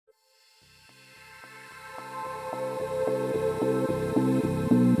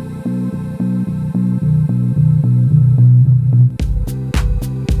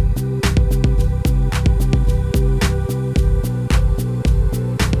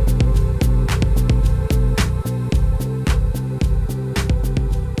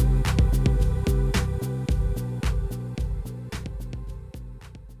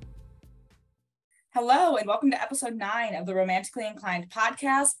welcome to episode 9 of the Romantically Inclined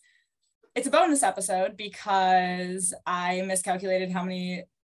podcast. It's a bonus episode because I miscalculated how many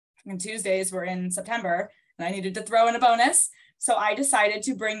Tuesdays were in September, and I needed to throw in a bonus. So I decided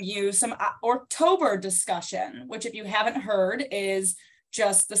to bring you some Orc-tober discussion, which, if you haven't heard, is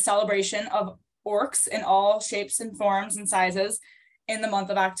just the celebration of orcs in all shapes and forms and sizes in the month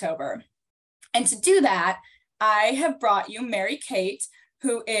of October. And to do that, I have brought you Mary Kate,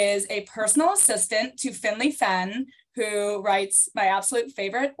 who is a personal assistant to Finley Fenn, who writes my absolute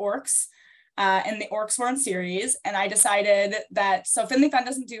favorite Orcs in the Orcs series. And I decided that, so Finley Fenn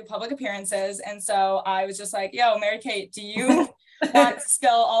doesn't do public appearances. And so I was just like, yo, Mary Kate, do you want to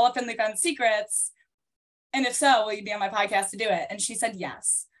spill all of Finley Fenn's secrets? And if so, will you be on my podcast to do it? And she said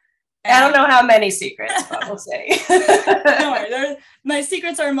yes. And I don't know how many secrets, but we'll see. Don't worry, my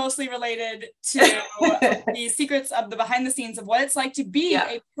secrets are mostly related to the secrets of the behind the scenes of what it's like to be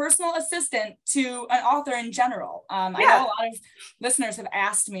a personal assistant to an author in general. I know a lot of listeners have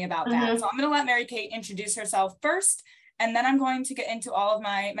asked me about that. So I'm going to let Mary Kate introduce herself first, and then I'm going to get into all of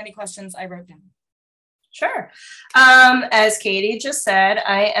my many questions I wrote down. Sure. As Katie just said,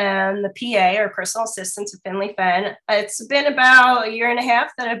 I am the PA or personal assistant to Finley Fenn. It's been about a year and a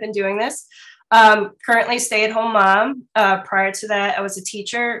half that I've been doing this. Currently stay-at-home mom. Prior to that, I was a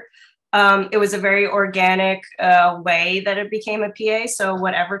teacher. It was a very organic way that it became a PA. So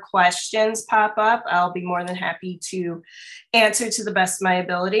whatever questions pop up, I'll be more than happy to answer to the best of my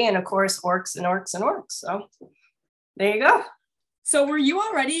ability. And of course, orcs and orcs and orcs. So there you go. So were you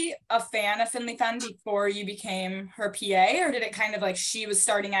already a fan of Finley Fenn before you became her PA, or did it kind of like she was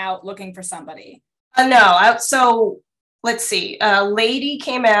starting out looking for somebody? No. So let's see. Lady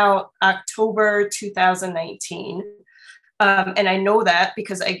came out October 2019. And I know that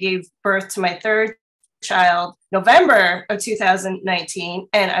because I gave birth to my third child November of 2019.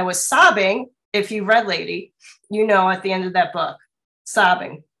 And I was sobbing. If you read Lady, you know, at the end of that book,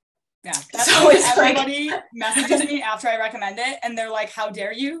 sobbing. Yeah, that's so everybody messages me after I recommend it, and they're like, how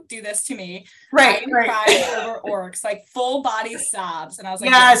dare you do this to me? Right. Crying over orcs, like full body sobs. And I was like,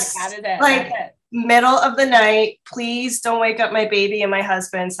 yes, that is it. Like that's it. Middle of the night, please don't wake up my baby and my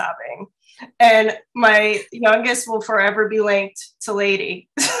husband sobbing. And my youngest will forever be linked to Lady.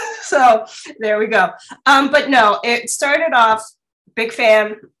 So there we go. But no, it started off big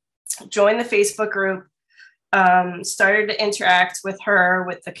fan, joined the Facebook group. Started to interact with her,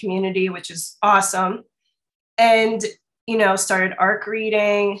 with the community, which is awesome. And, started ARC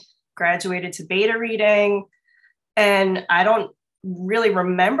reading, graduated to beta reading. And I don't really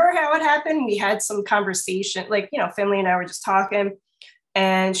remember how it happened. We had some conversation, Finley and I were just talking.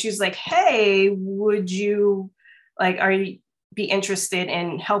 And she was like, hey, would you, are you be interested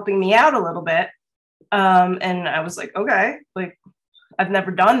in helping me out a little bit? And I was like, okay, I've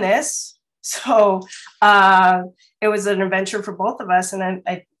never done this. So it was an adventure for both of us, and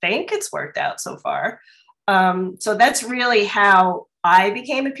I think it's worked out so far. So that's really how I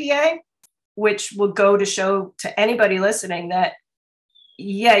became a PA, which will go to show to anybody listening that,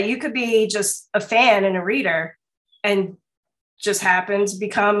 you could be just a fan and a reader and just happen to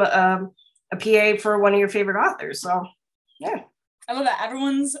become a PA for one of your favorite authors. So, yeah. I love that.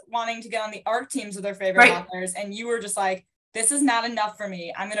 Everyone's wanting to get on the ARC teams with their favorite authors, and you were just like, this is not enough for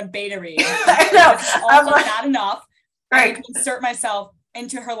me. I'm going to beta read. I know. This is also not enough. Right. I can insert myself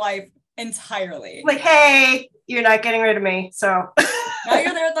into her life entirely. Hey, you're not getting rid of me. So now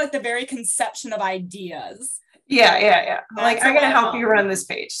you're there with the very conception of ideas. Yeah. I'm going to help you run this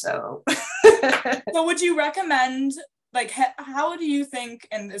page. So, so would you recommend, how do you think,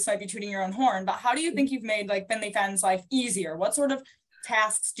 and this might be tooting your own horn, but how do you think you've made Finley Fenn's life easier? What sort of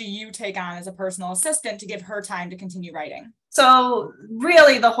tasks do you take on as a personal assistant to give her time to continue writing? So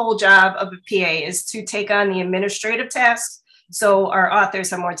really the whole job of a PA is to take on the administrative tasks so our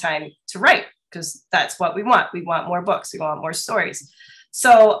authors have more time to write, because that's what we want. We want more books. We want more stories.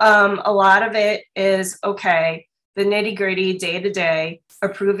 So a lot of it is, the nitty gritty day to day,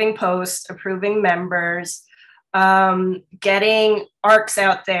 approving posts, approving members, getting ARCs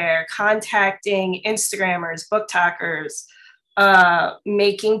out there, contacting Instagrammers, book talkers,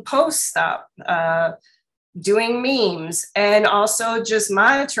 making posts up, doing memes, and also just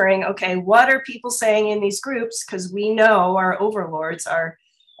monitoring, what are people saying in these groups? Because we know our overlords are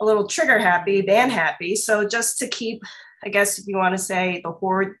a little trigger happy, ban happy. So just to keep, I guess if you want to say, the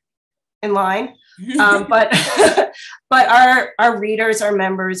horde in line. But our readers, our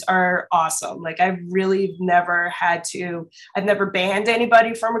members are awesome. I've really I've never banned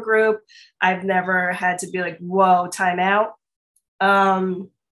anybody from a group. I've never had to be whoa, time out.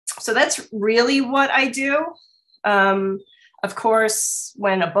 So that's really what I do. Of course,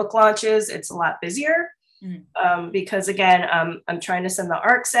 when a book launches, it's a lot busier. Because again, I'm trying to send the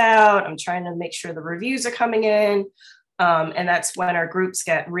arcs out. I'm trying to make sure the reviews are coming in. And that's when our groups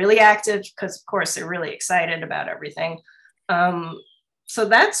get really active because, of course, they're really excited about everything. So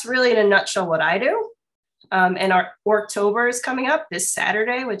that's really in a nutshell what I do. And our Orc-tober is coming up this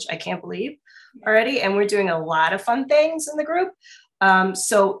Saturday, which I can't believe already. And we're doing a lot of fun things in the group.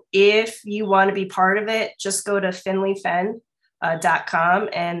 So if you want to be part of it, just go to finleyfenn.com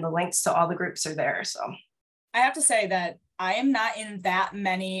and the links to all the groups are there. So I have to say that I am not in that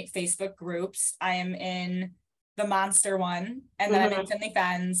many Facebook groups. I am in the Monster one, and then I'm in Finley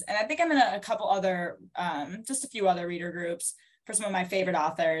Fenn's, and I think I'm in a couple other, just a few other reader groups for some of my favorite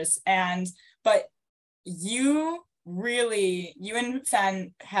authors. But you and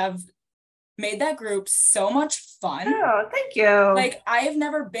Fenn have made that group so much fun. Oh, thank you. Like, I have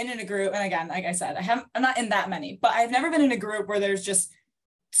never been in a group, and again, like I said, I'm not in that many, but I've never been in a group where there's just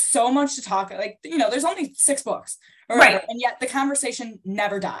so much to talk. Like, there's only 6 books, right? And yet the conversation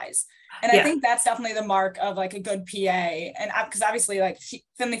never dies. And I think that's definitely the mark of like a good PA. And because obviously, like,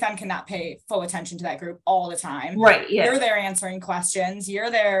 Finley Fenn cannot pay full attention to that group all the time. Right. Yeah. You're there answering questions.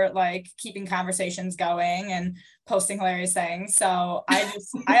 You're there like keeping conversations going and posting hilarious things. So I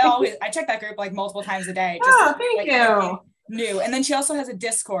check that group like multiple times a day. Just thank you. New. And then she also has a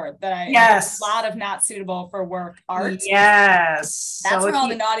Discord that a lot of not suitable for work art. Yes. That's where all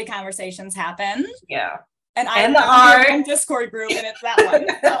the naughty conversations happen. Yeah. And the art Discord group, and it's that one.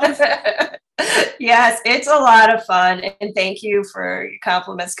 So. Yes, it's a lot of fun, and thank you for your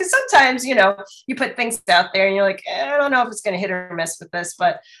compliments. Because sometimes, you put things out there, and you're like, I don't know if it's going to hit or miss with this.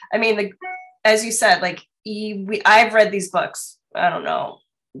 But I mean, as you said, like I've read these books, I don't know,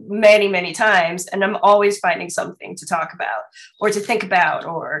 many, many times, and I'm always finding something to talk about or to think about,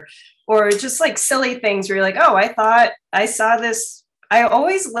 or just like silly things where you're like, oh, I thought I saw this. I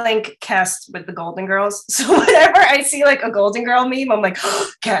always link Kest with the Golden Girls. So whenever I see like a Golden Girl meme, I'm like, oh,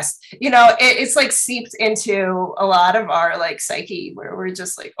 Kest, it's like seeped into a lot of our like psyche where we're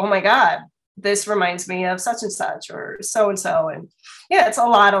just like, oh my God, this reminds me of such and such or so-and-so. And yeah, it's a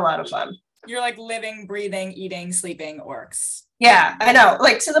lot of fun. You're like living, breathing, eating, sleeping orcs. Yeah, I know.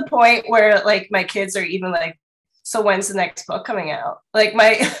 Like to the point where like my kids are even like, so when's the next book coming out? Like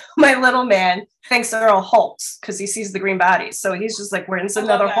my little man thinks they're all Hulks because he sees the green bodies. So he's just like, when's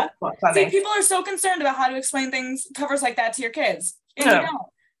another Hulk book coming? See, people are so concerned about how to explain things, covers like that to your kids. And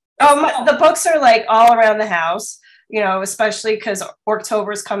the books are like all around the house, especially because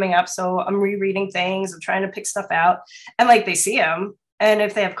Orc-tober is coming up. So I'm rereading things. I'm trying to pick stuff out. And like they see them. And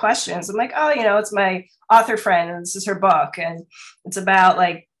if they have questions, I'm like, oh, it's my author friend. And this is her book. And it's about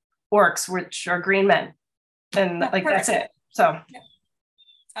like orcs, which are green men. And like, perfect. That's it. So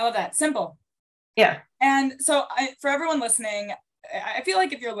I love that. Simple. Yeah. And so for everyone listening, I feel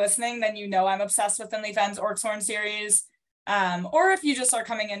like if you're listening, then I'm obsessed with Finley Fenn's Orc-tober series. Or if you just are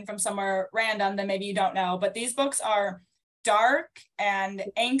coming in from somewhere random, then maybe you don't know. But these books are dark and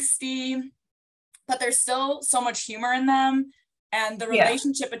angsty, but there's still so much humor in them. And the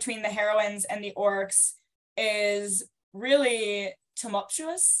relationship between the heroines and the orcs is really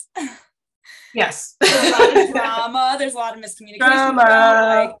tumultuous. Yes. There's a lot of drama. There's a lot of miscommunication.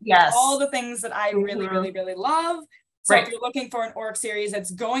 All the things that I really, really, really love. So if you're looking for an orc series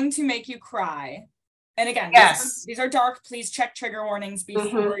that's going to make you cry, and again, these are dark. Please check trigger warnings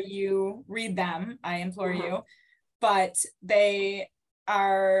before you read them. I implore you. But they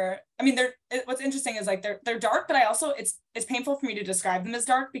are. I mean, what's interesting is like they're dark, but I also it's painful for me to describe them as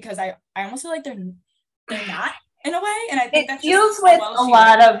dark because I almost feel like they're not in a way, and I think that deals with a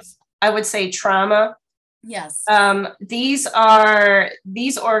lot of, I would say, trauma. Yes. These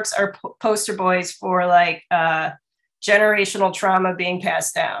orcs are poster boys for like generational trauma being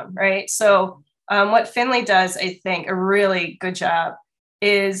passed down, right? So what Finley does, I think, a really good job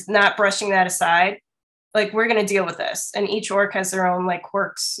is not brushing that aside. Like, we're going to deal with this. And each orc has their own like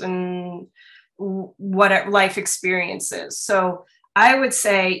quirks and what life experiences. So I would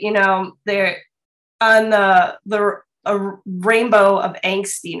say, they're on a rainbow of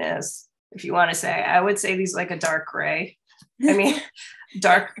angstiness, if you want to say. I would say these like a dark gray. I mean,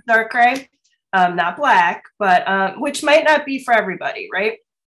 dark gray, not black, but which might not be for everybody, right?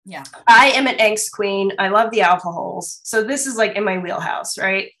 Yeah. I am an angst queen. I love the alpha holes. So this is like in my wheelhouse,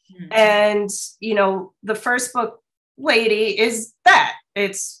 right? Mm-hmm. And, the first book, Lady, is that.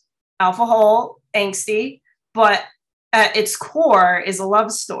 It's alpha hole, angsty, but at its core is a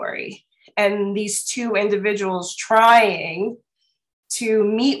love story. And these two individuals trying to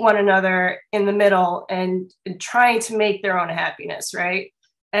meet one another in the middle and trying to make their own happiness, right?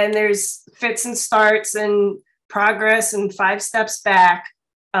 And there's fits and starts and progress and 5 steps back.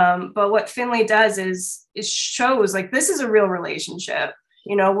 But what Finley does is shows like this is a real relationship.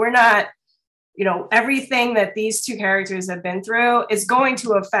 We're not, everything that these two characters have been through is going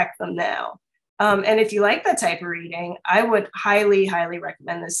to affect them now. And if you like that type of reading, I would highly, highly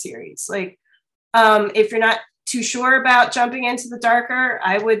recommend this series. Like, if you're not too sure about jumping into the darker,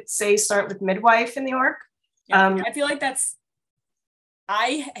 I would say start with Midwife in the Orc. I feel like it's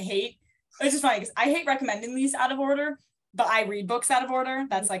just funny because I hate recommending these out of order, but I read books out of order.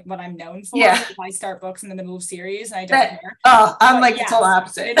 That's like what I'm known for. Yeah. If I start books in the middle of series and I don't care. Oh, I'm but like the total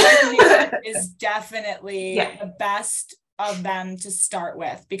opposite. Midwife is definitely the best of them to start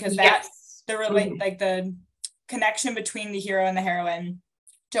with, because that's the like the connection between the hero and the heroine,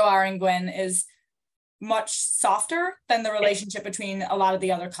 Joar and Gwyn, is much softer than the relationship between a lot of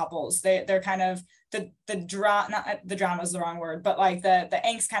the other couples. They're kind of the drama, not the drama is the wrong word, but like the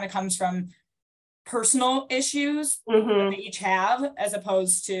angst kind of comes from personal issues that they each have, as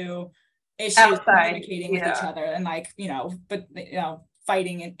opposed to issues communicating with each other and like,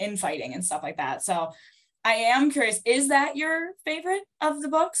 fighting and infighting and stuff like that. So I am curious, is that your favorite of the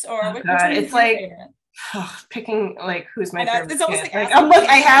books, or which one is your favorite? Picking like who's my favorite. It's almost like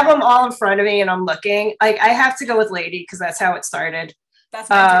I have them all in front of me and I'm looking. Like I have to go with Lady because that's how it started.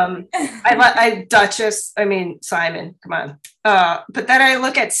 That's I Duchess. I mean Simon. Come on. But then I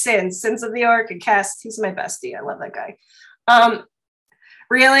look at Sins of the Orc, and Cass. He's my bestie. I love that guy.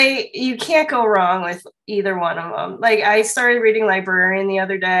 Really, you can't go wrong with either one of them. Like I started reading Librarian the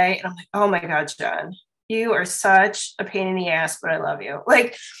other day, and I'm like, oh my God, John, you are such a pain in the ass, but I love you.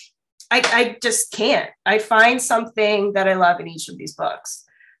 Like. I just can't. I find something that I love in each of these books.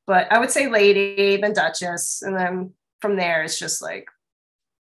 But I would say Lady, then Duchess, and then from there it's just like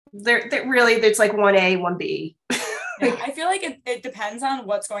they're really it's like 1A, 1B. I feel like it depends on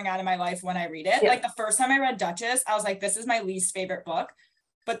what's going on in my life when I read it. Like the first time I read Duchess, I was like, this is my least favorite book.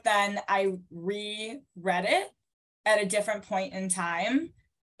 But then I reread it at a different point in time,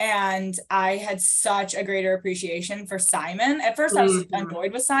 and I had such a greater appreciation for Simon. At first, I was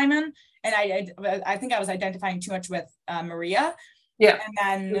annoyed with Simon, and I think I was identifying too much with Maria. Yeah.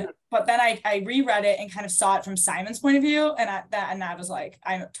 And then, but then I reread it and kind of saw it from Simon's point of view, and I was like,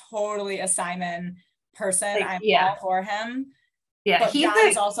 I'm totally a Simon person. I'm all for him. Yeah, but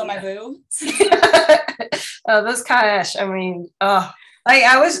John's also my boo. Oh, those gosh, I mean, like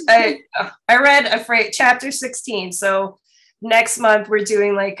I read chapter 16, so. Next month, we're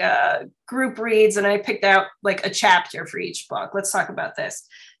doing like group reads, and I picked out like a chapter for each book. Let's talk about this.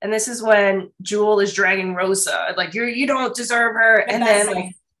 And this is when Jewel is dragging Rosa, like you don't deserve her. And then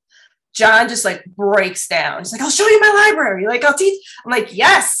like John just like breaks down. He's like, I'll show you my library. Like I'll teach. I'm like,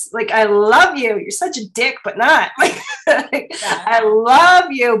 yes, like I love you. You're such a dick, but not. Like I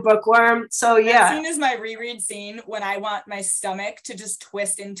love you, bookworm. So that scene is my reread scene when I want my stomach to just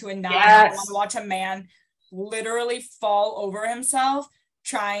twist into a knot. Yes. I want to watch a man literally fall over himself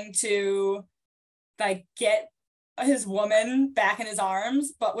trying to like get his woman back in his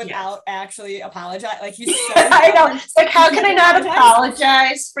arms, but without actually apologize. Like he's so I know. It's like, how can I not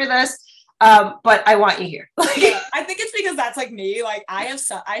apologize for this? But I want you here. I think it's because that's like me. Like I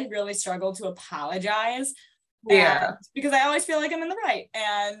really struggle to apologize. Because I always feel like I'm in the right.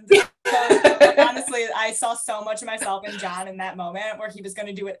 And so, honestly, I saw so much of myself in John in that moment where he was going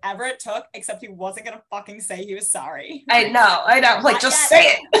to do whatever it took, except he wasn't going to fucking say he was sorry. I know. Like, just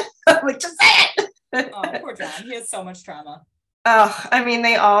say it. Like, just say it. Oh, poor John. He has so much trauma. Oh, I mean,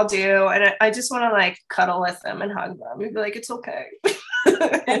 they all do. And I just want to like cuddle with them and hug them and be like, it's okay.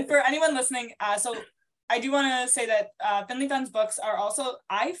 And for anyone listening, so I do want to say that Finley Fenn's books are also,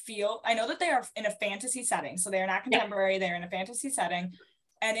 I know that they are in a fantasy setting. So they are not contemporary. They're in a fantasy setting.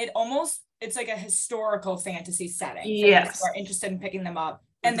 And it's like a historical fantasy setting. Yes. Who are interested in picking them up.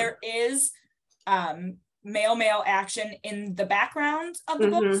 And there is male action in the background of the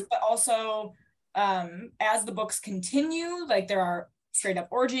books, but also as the books continue, like there are straight up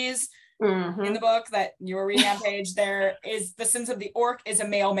orgies in the book that you were reading on page. There is the Sins of the Orc is a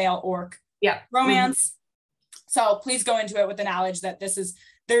male orc romance. So please go into it with the knowledge that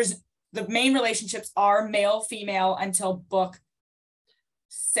there's the main relationships are male female until book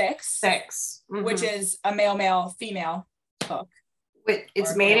 6, which is a male female book.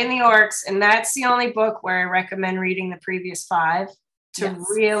 It's made in the Orcs, and that's the only book where I recommend reading the previous 5 to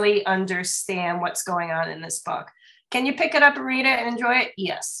really understand what's going on in this book. Can you pick it up and read it and enjoy it?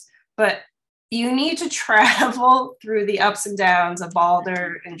 Yes. But you need to travel through the ups and downs of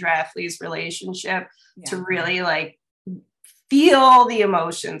Balder and Draftley's relationship to really like feel the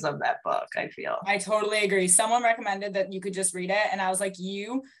emotions of that book, I feel. I totally agree. Someone recommended that you could just read it, and I was like,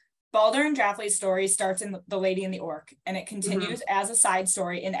 you Balder and Jaffley's story starts in The Lady and the Orc, and it continues as a side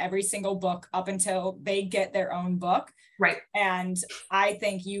story in every single book up until they get their own book. Right. And I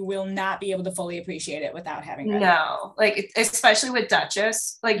think you will not be able to fully appreciate it without having read it. No, like, especially with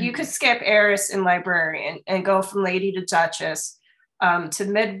Duchess, like you could skip Heiress and Librarian and go from Lady to Duchess to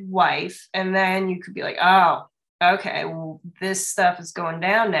Midwife, and then you could be like, oh, okay, well, this stuff is going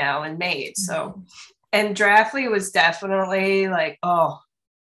down now in Maid. So, and Draftly was definitely like, oh,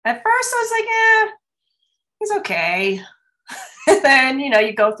 at first I was like, yeah, he's okay. And then, you know,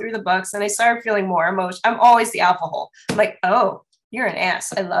 you go through the books and I started feeling more emotion. I'm always the alpha hole. I'm like, oh, you're an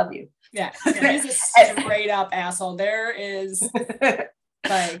ass. I love you. Yeah, he's a straight up asshole. There is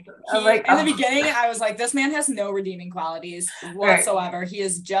like, in the beginning, I was like, this man has no redeeming qualities whatsoever. Right. He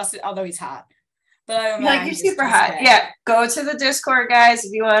is just, although he's hot. But like, he's super hot. Yeah, go to the Discord, guys,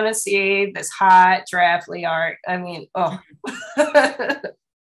 if you want to see this hot Draftly art. I mean, oh.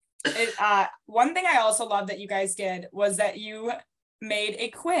 One thing I also love that you guys did was that you made a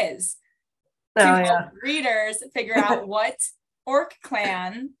quiz to help readers figure out what orc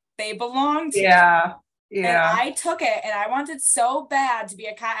clan they belong to. Yeah. And I took it, and I wanted so bad to be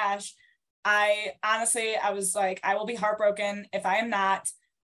a Kaash. I was like, I will be heartbroken if I am not.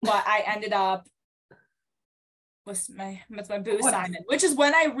 But I ended up with my boo Simon, which is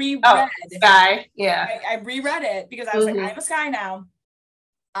when I reread. Sky. Yeah. I reread it because I was like, I'm a Sky now.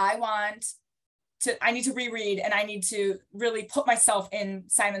 I need to reread, and I need to really put myself in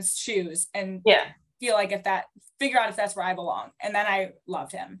Simon's shoes and feel like figure out if that's where I belong. And then I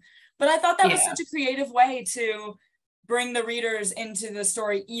loved him. But I thought that was such a creative way to bring the readers into the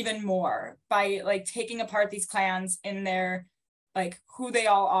story even more by like taking apart these clans in their, like, who they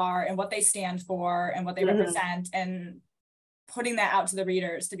all are and what they stand for and what they represent, and putting that out to the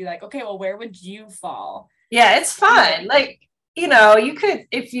readers to be like, okay, well, where would you fall? Yeah, it's fun. Like, you know, you could,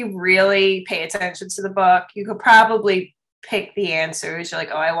 if you really pay attention to the book, you could probably pick the answers. You're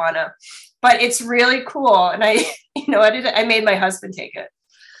like, oh, I want to, but it's really cool. And I made my husband take it.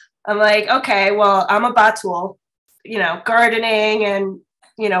 I'm like, okay, well, I'm a Batul, you know, gardening and,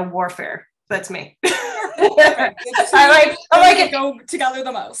 you know, warfare. That's me. I like it. Go together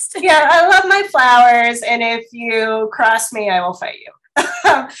the most. Yeah, I love my flowers. And if you cross me, I will fight you.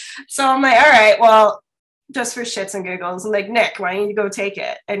 So I'm like, all right, well, just for shits and giggles. I'm like, Nick, why don't you go take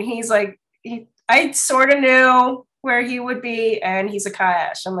it? And he's like, I sort of knew where he would be, and he's a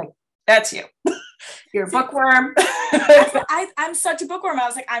Kaash. I'm like, that's you. You're a bookworm. I'm such a bookworm. I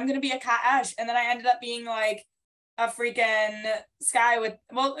was like, I'm gonna be a Kaash, and then I ended up being like a freaking Sky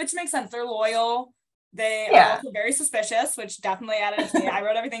which makes sense. They're loyal. They are also very suspicious, which definitely added to me. I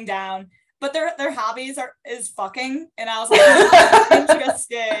wrote everything down. But their hobbies is fucking, and I was like, oh,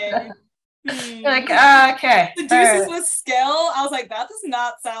 interesting. Like, okay. Seduces with skill. I was like, that does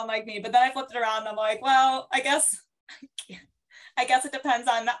not sound like me. But then I flipped it around and I'm like, well, I guess it depends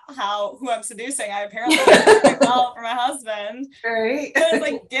on who I'm seducing. I apparently well for my husband. Right. But it's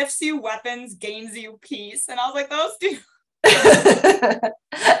like gifts you weapons, gains you peace. And I was like, those two.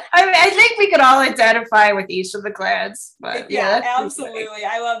 I think we could all identify with each of the clans. But yeah, absolutely.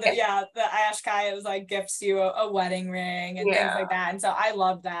 I love that. Yeah, the Ashkai was like gifts you a wedding ring and things like that. And so I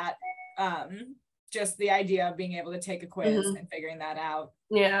love that. Just the idea of being able to take a quiz and figuring that out.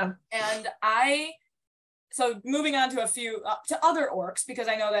 Yeah. And so moving on to to other orcs, because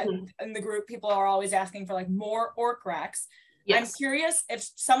I know that in the group, people are always asking for like more orc recs. Yes. I'm curious if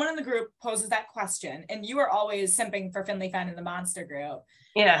someone in the group poses that question, and you are always simping for Finley Fenn in the monster group.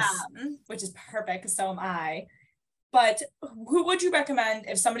 Yes. Which is perfect, because so am I. But who would you recommend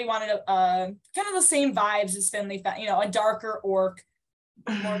if somebody wanted kind of the same vibes as Finley Fenn, you know, a darker orc,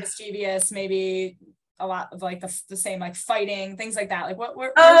 more mischievous, maybe a lot of like the same, like fighting, things like that. Like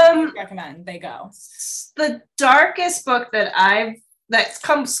where would you recommend they go? The darkest book that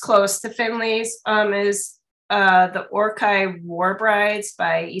comes close to Finley's is the Orc War Brides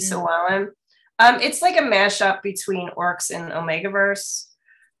by Issa Wellen. It's like a mashup between Orcs and Omegaverse.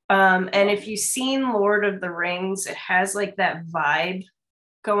 And if you've seen Lord of the Rings, it has like that vibe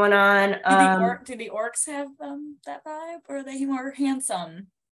going on. Do the orcs have that vibe, or are they more handsome?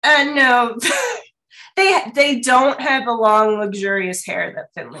 No, they don't have the long, luxurious hair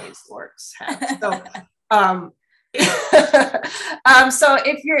that Finley's orcs have. So, so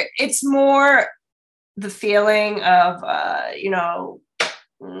it's more the feeling of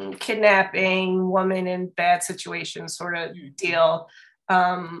kidnapping, woman in bad situations sort of deal.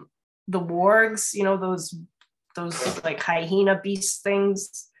 The wargs, you know, those like hyena beast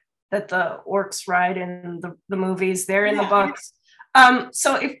things that the orcs ride in the movies, they're in the books.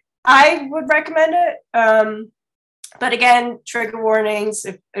 So if I would recommend it, But again, trigger warnings,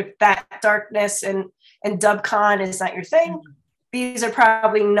 if that darkness and dubcon is not your thing, these are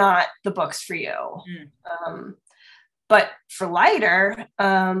probably not the books for you. But for lighter,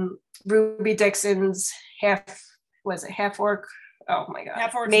 Ruby Dixon's half orc? Oh my god.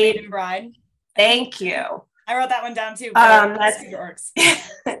 Half Orc's Maiden Bride. Thank you. I wrote that one down too. That's Orcs.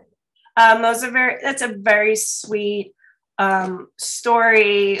 That's a very sweet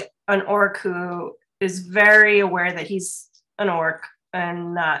story. An orc who is very aware that he's an orc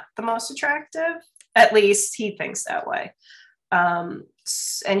and not the most attractive. At least he thinks that way. And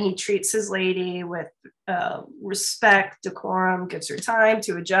he treats his lady with respect, decorum, gives her time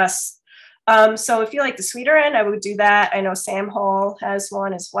to adjust. So if you like the sweeter end, I would do that. I know Sam Hall has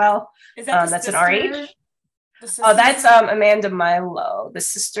one as well. Is that that's an RH. Oh, that's Amanda Milo, the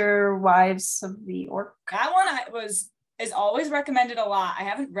Sister Wives of the Orc. That one is always recommended a lot. I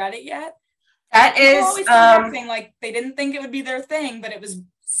haven't read it yet. That is always like they didn't think it would be their thing, but it was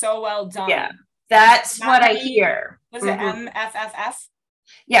so well done. Yeah, that's what I hear. Was it MFFF?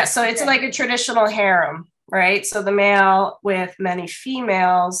 Yeah, so it's like a traditional harem, right? So the male with many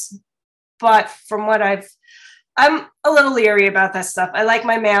females, but from what I'm a little leery about that stuff. I like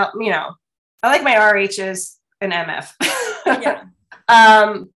my male, I like my RHs and MF. Yeah.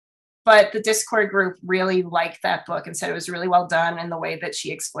 But the Discord group really liked that book and said it was really well done, and the way that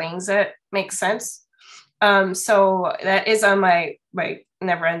she explains it makes sense. So that is on my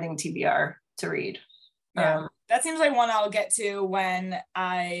never-ending TBR to read. Yeah. That seems like one I'll get to when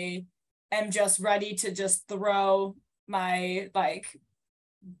I am just ready to just throw my why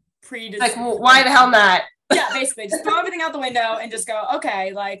the hell not? Yeah, basically just throw everything out the window and just go,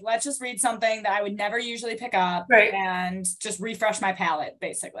 okay, let's just read something that I would never usually pick up, right, and just refresh my palette,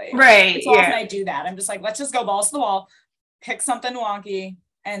 basically. Right. So often I do that. I'm just like, let's just go balls to the wall, pick something wonky,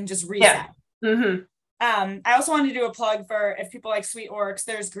 and just reset. Yeah. Mm-hmm. I also wanted to do a plug for, if people like sweet orcs,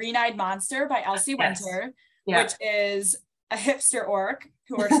 there's Green-Eyed Monster by Elsie Winter, which is a hipster orc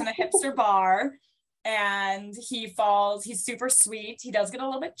who works in a hipster bar. And he's super sweet. He does get a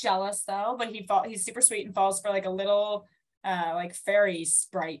little bit jealous though, but he's super sweet and falls for a little fairy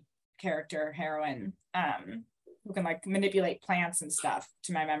sprite character heroine who can manipulate plants and stuff,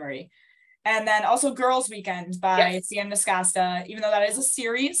 to my memory. And then also Girls Weekend by C.M. Nascasta, even though that is a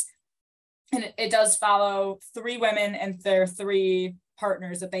series, and it does follow 3 women and their 3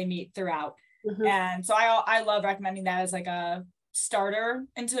 partners that they meet throughout. Mm-hmm. And so I love recommending that as a starter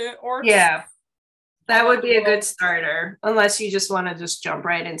into orcs. Yeah. That would be a good starter, unless you just want to just jump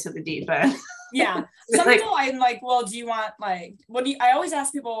right into the deep end. Yeah. Some people I'm like, well, do you want I always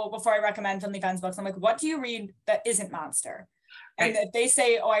ask people before I recommend Finley Fenn's books, I'm like, what do you read that isn't monster? And if they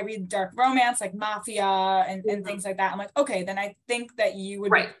say, oh, I read dark romance, like Mafia and things like that, I'm like, okay, then I think that you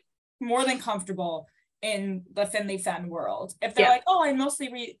would be more than comfortable in the Finley Fenn world. If they're like, oh, I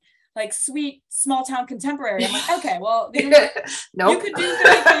mostly read sweet small town contemporary, I'm like, okay, well, nope. You could do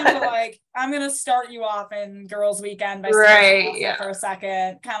Finley Fenn, I'm gonna start you off in Girls Weekend by for a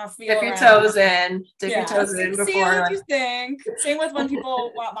second, kind of feel dip your toes in before. See what you think. Same with when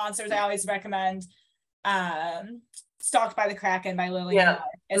people want monsters, I always recommend Stalked by the Kraken by Lillian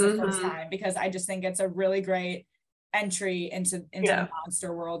as a first time, because I just think it's a really great entry into the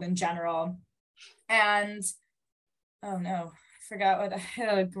monster world in general. And oh no, I forgot what I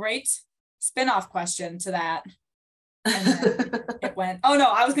had a great spin-off question to that. And then it went, oh no,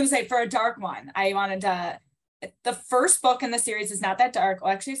 I was gonna say for a dark one, I wanted to, the first book in the series is not that dark.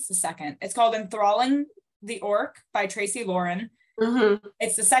 Well, actually it's the second. It's called Enthralling the Orc by Tracy Lauren. Mm-hmm.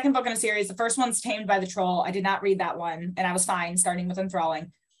 It's the second book in a series. The first one's Tamed by the Troll. I did not read that one, and I was fine starting with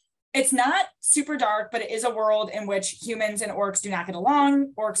Enthralling. It's not super dark, but it is a world in which humans and orcs do not get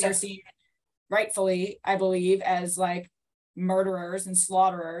along. Orcs are seen rightfully, I believe, as murderers and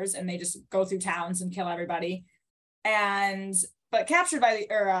slaughterers, and they just go through towns and kill everybody. But Captured by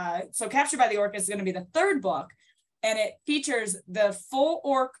the Orc is going to be the third book, and it features the full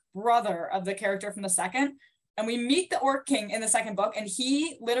orc brother of the character from the second. And we meet the Orc King in the second book, and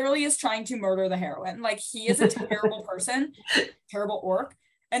he literally is trying to murder the heroine. He is a terrible person, terrible orc.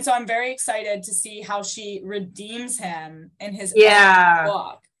 And so I'm very excited to see how she redeems him in his own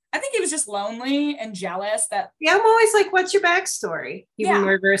book. I think he was just lonely and jealous that. Yeah, I'm always like, what's your backstory? You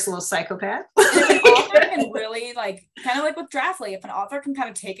murderous little psychopath. If an author can really kind of like with Draftly, if an author can kind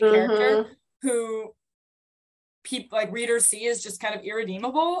of take a character who people readers see as just kind of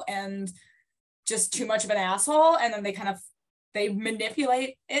irredeemable and just too much of an asshole, and then they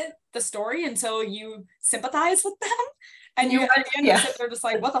manipulate the story until you sympathize with them. And you at the end sit there just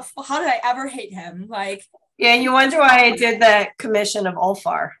what the how did I ever hate him? Yeah, and you wonder why I did that commission of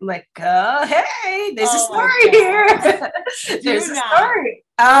Ulfar. I'm like, hey, there's a story here. There's a story.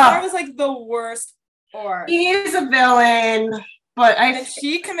 Ulfar was like the worst orc. He is a villain, but and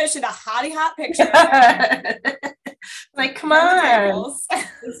she commissioned a hottie hot picture. Like, come on.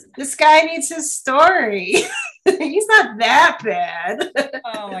 This guy needs his story. He's not that bad.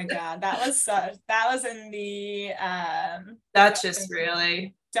 Oh my god, that was in the Duchess,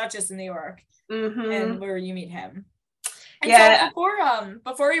 really. Duchess in New York. Mm-hmm. And where you meet him. And yeah. so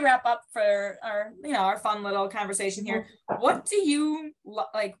before we wrap up for our fun little conversation here, what do you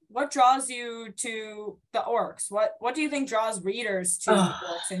like? What draws you to the Orcs? What do you think draws readers to the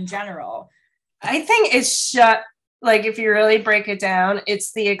Orcs in general? I think it's like, if you really break it down,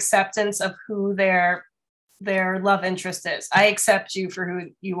 it's the acceptance of who their love interest is. I accept you for who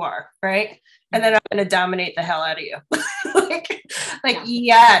you are, right? And then I'm going to dominate the hell out of you.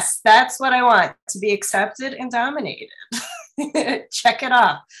 Yes, that's what I want, to be accepted and dominated. Check it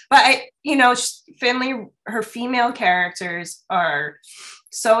off. But Finley, her female characters are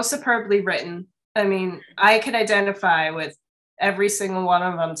so superbly written. I mean, I could identify with every single one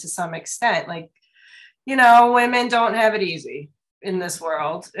of them to some extent. Like, women don't have it easy in this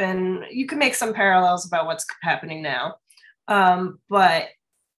world, and you can make some parallels about what's happening now. But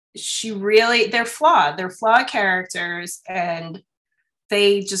they're flawed characters, and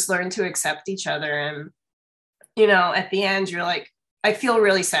they just learn to accept each other. And at the end, you're like, I feel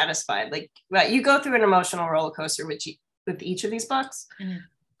really satisfied. Like, you go through an emotional roller coaster with each of these books.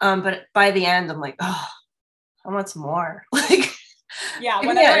 Mm-hmm. But by the end, I'm like, oh, how much more? Like, yeah,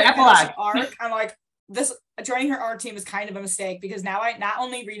 whenever I finish an arc, I'm like, this joining her art team is kind of a mistake, because now I not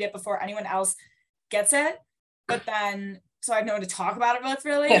only read it before anyone else gets it, but then so I have no one to talk about it with,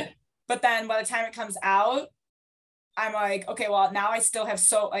 really. Yeah. But then by the time it comes out, I'm like, okay, well, now I still have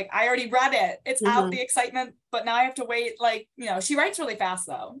I already read it. It's out, the excitement, but now I have to wait. Like, she writes really fast,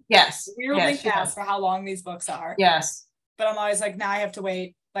 though. Yes. Weirdly fast for how long these books are. Yes. But I'm always like, now I have to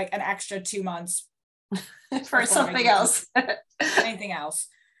wait like an extra 2 months for something else. Anything else.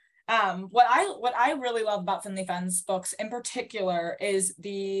 What I really love about Finley Fenn's books in particular is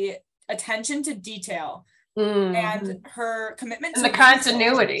the attention to detail. Mm-hmm. And her commitment and to the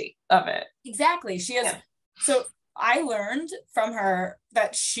continuity of it. Exactly. She has. Yeah. So I learned from her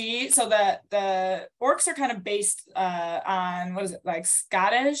that the Orcs are kind of based on, what is it, like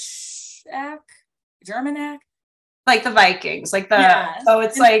Scottish German like the Vikings, like so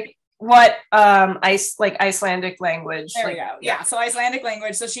it's like what Icelandic language. There we go. Yeah. So Icelandic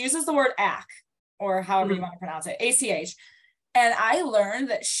language. So she uses the word ak, or however you want to pronounce it, ACH. And I learned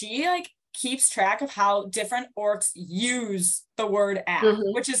that she keeps track of how different Orcs use the word ak,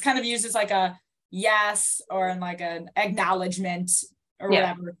 which is kind of used as like a yes or in like an acknowledgement or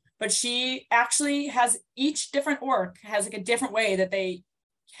whatever. But she actually has, each different Orc has like a different way that they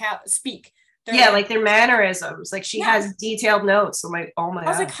speak. Like their mannerisms. Like she has detailed notes. I'm like, oh my God.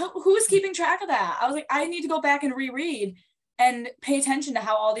 I was like, who's keeping track of that? I was like, I need to go back and reread and pay attention to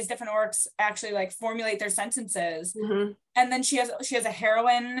how all these different Orcs actually formulate their sentences. Mm-hmm. And then she has a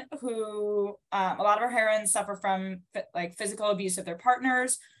heroine who a lot of her heroines suffer from physical abuse of their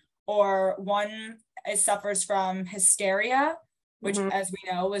partners, or one suffers from hysteria, which as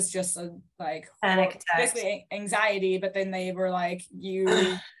we know was just panic attacks, basically anxiety. But then they were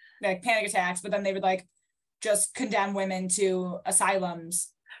panic attacks, but then they would just condemn women to asylums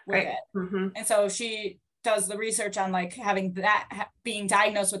with it. Mm-hmm. And so she does the research on having that being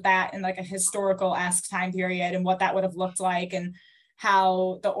diagnosed with that in a historical-esque time period, and what that would have looked like, and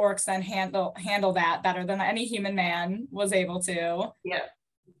how the Orcs then handle that better than any human man was able to. Yeah.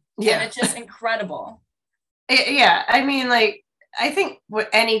 And it's just incredible. I mean, I think what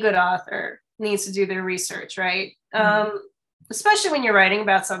any good author needs to do their research, right? Mm-hmm. Especially when you're writing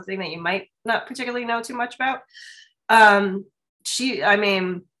about something that you might not particularly know too much about.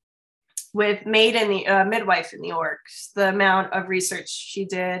 With Maid and the Midwife in the Orcs, the amount of research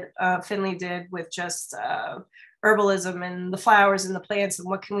Finley did with just herbalism and the flowers and the plants and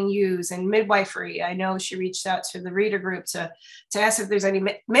what can we use, and midwifery. I know she reached out to the reader group to ask if there's any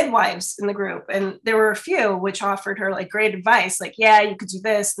midwives in the group, and there were a few which offered her great advice, you could do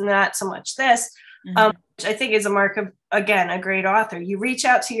this, not so much this. Mm-hmm. Which I think is a mark of, again, a great author. You reach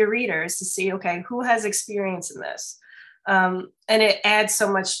out to your readers to see, okay, who has experience in this, and it adds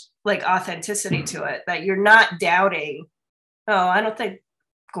so much authenticity to it that you're not doubting, oh, I don't think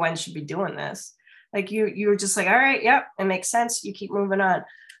Gwen should be doing this. You're just all right, yep, it makes sense. You keep moving on.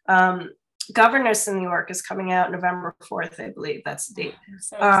 Governess in New York is coming out November 4th, I believe. That's the date. I'm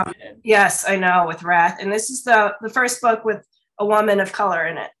so excited. Yes, I know, with Wrath. And this is the first book with a woman of color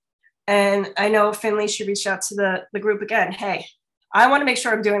in it. And I know Finley should reach out to the group again. Hey, I want to make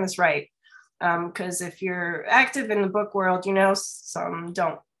sure I'm doing this right. Because if you're active in the book world, you know, some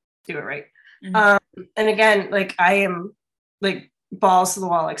don't do it right. And again, like I am like balls to the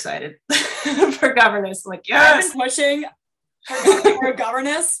wall excited for governess. Like, yes. I've been pushing for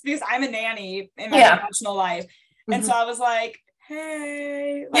governess because I'm a nanny in my professional life. And so I was like,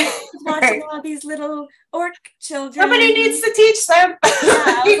 hey, like watching all these little orc children. Somebody needs to teach them.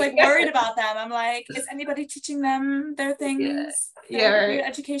 I was like worried about them. I'm like, is anybody teaching them their things? Their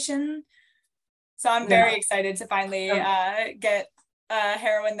education? So I'm very excited to finally get a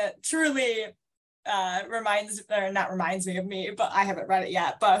heroine that truly not reminds me of me, but I haven't read it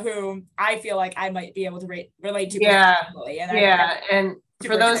yet, but who I feel like I might be able to relate to. And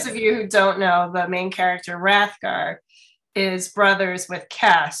for those of you who don't know, the main character Rathgar is brothers with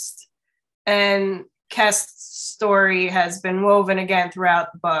Kest, and Kest's story has been woven again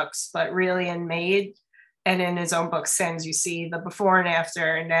throughout the books, but really in Maid and in his own book Sins, you see the before and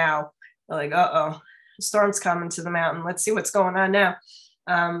after, and now they're like, the storm's coming to the mountain. Let's see what's going on now.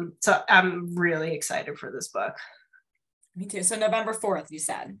 So I'm really excited for this book. Me too. So November 4th, you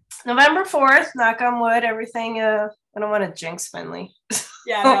said. November 4th, knock on wood, everything. I don't want to jinx Finley.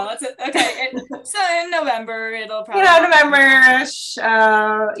 Yeah, no, that's it. Okay. So in November, it'll probably... November-ish.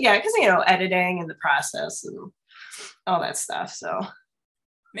 Because, editing and the process and all that stuff. So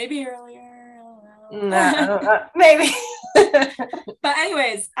maybe earlier. Maybe. But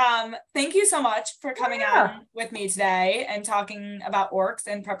anyways, thank you so much for coming on with me today and talking about orcs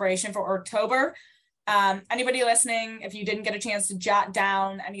in preparation for Orc-tober. Anybody listening, if you didn't get a chance to jot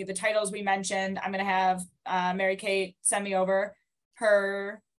down any of the titles we mentioned, I'm going to have Mary Kate send me over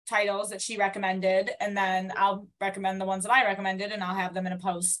her titles that she recommended, and then I'll recommend the ones that I recommended, and I'll have them in a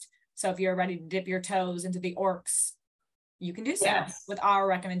post. So if you're ready to dip your toes into the orcs, you can do so with our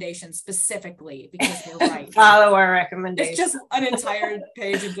recommendations specifically, because you're right. Follow our recommendations. It's just an entire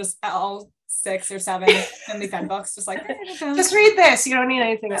page of just all 6 or 7 Finley Fenn books. Just like, just read this. You don't need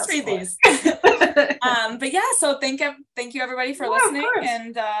anything else. Just read these. But yeah, so thank you everybody for listening,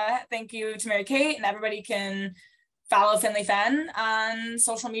 and thank you to Mary Kate, and everybody can follow Finley Fenn on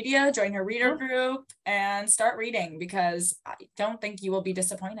social media, join her reader group, and start reading, because I don't think you will be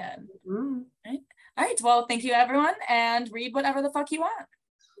disappointed. Right? All right. Well, thank you everyone, and read whatever the fuck you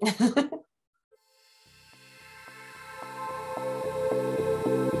want.